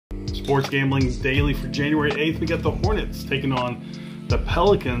Sports Gambling Daily for January 8th. We got the Hornets taking on the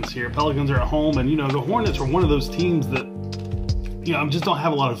Pelicans here. Pelicans are at home, and the Hornets are one of those teams that just don't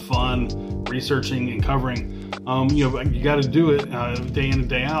have a lot of fun researching and covering. You got to do it day in and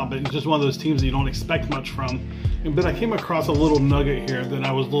day out, but it's just one of those teams that you don't expect much from. But I came across a little nugget here that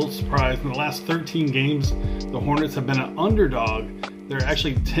I was a little surprised. In the last 13 games, the Hornets have been an underdog. They're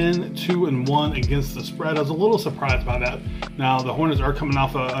actually 10-2-1 against the spread. I was a little surprised by that. Now, the Hornets are coming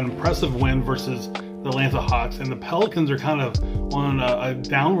off an impressive win versus the Atlanta Hawks, and the Pelicans are kind of on a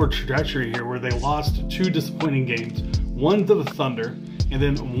downward trajectory here where they lost 2 disappointing games, one to the Thunder and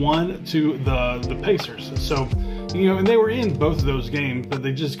then one to the Pacers. So, and they were in both of those games, but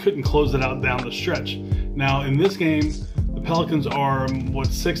they just couldn't close it out down the stretch. Now, in this game, the Pelicans are,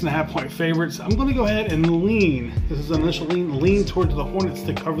 6.5-point favorites. I'm going to go ahead and lean, this is an initial lean towards the Hornets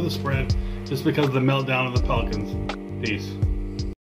to cover the spread just because of the meltdown of the Pelicans. Peace.